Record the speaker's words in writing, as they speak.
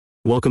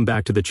Welcome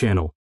back to the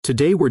channel.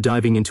 Today we're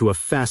diving into a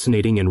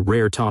fascinating and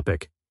rare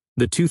topic,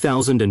 the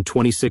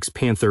 2026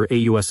 Panther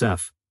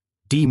Ausf.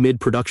 D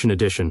Mid-Production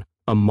Edition,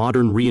 a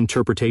modern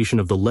reinterpretation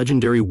of the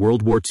legendary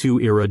World War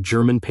II-era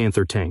German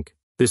Panther tank.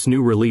 This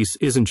new release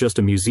isn't just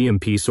a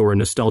museum piece or a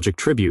nostalgic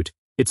tribute,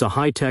 it's a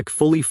high-tech,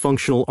 fully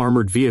functional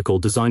armored vehicle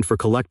designed for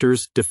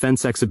collectors,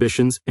 defense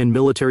exhibitions, and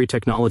military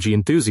technology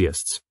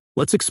enthusiasts.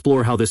 Let's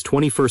explore how this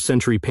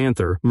 21st-century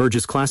Panther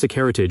merges classic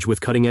heritage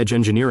with cutting-edge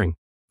engineering.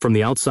 From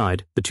the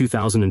outside, the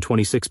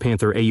 2026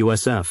 Panther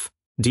Ausf.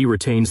 D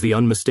retains the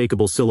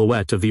unmistakable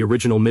silhouette of the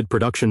original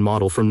mid-production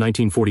model from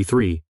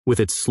 1943, with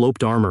its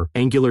sloped armor,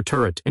 angular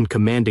turret, and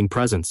commanding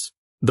presence.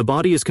 The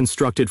body is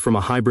constructed from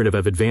a hybrid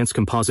of advanced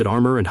composite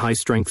armor and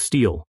high-strength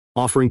steel,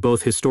 offering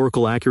both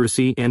historical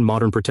accuracy and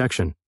modern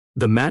protection.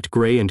 The matte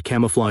gray and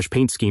camouflage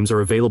paint schemes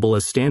are available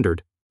as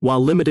standard,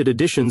 while limited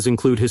editions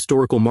include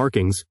historical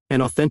markings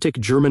and authentic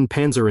German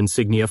Panzer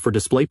insignia for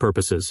display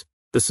purposes.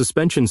 The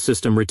suspension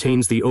system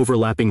retains the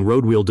overlapping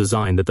roadwheel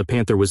design that the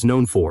Panther was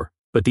known for,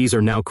 but these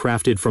are now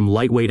crafted from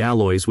lightweight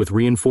alloys with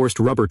reinforced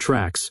rubber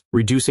tracks,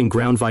 reducing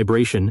ground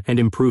vibration and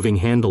improving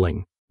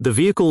handling. The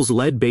vehicle's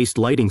LED-based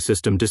lighting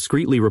system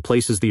discreetly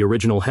replaces the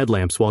original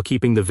headlamps while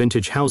keeping the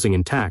vintage housing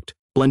intact,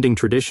 blending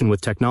tradition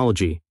with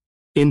technology.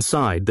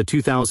 Inside, the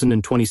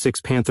 2026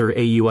 Panther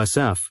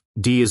Ausf.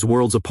 D is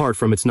worlds apart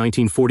from its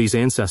 1940s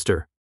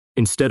ancestor.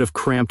 Instead of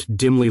cramped,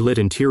 dimly lit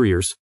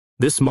interiors,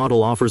 this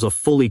model offers a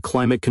fully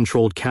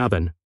climate-controlled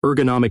cabin,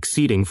 ergonomic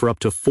seating for up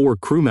to 4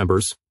 crew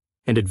members,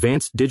 and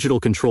advanced digital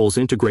controls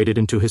integrated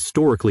into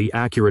historically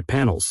accurate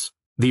panels.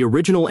 The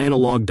original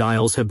analog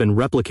dials have been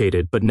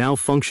replicated but now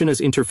function as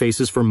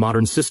interfaces for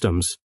modern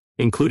systems,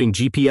 including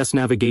GPS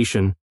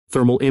navigation,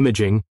 thermal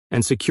imaging,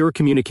 and secure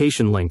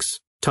communication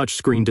links.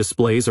 Touchscreen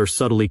displays are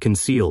subtly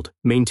concealed,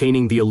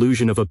 maintaining the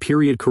illusion of a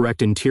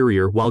period-correct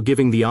interior while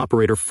giving the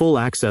operator full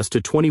access to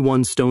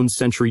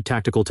 21st-century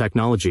tactical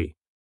technology.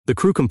 The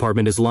crew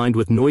compartment is lined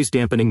with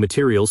noise-dampening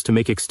materials to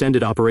make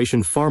extended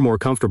operation far more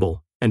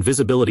comfortable, and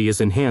visibility is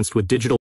enhanced with digital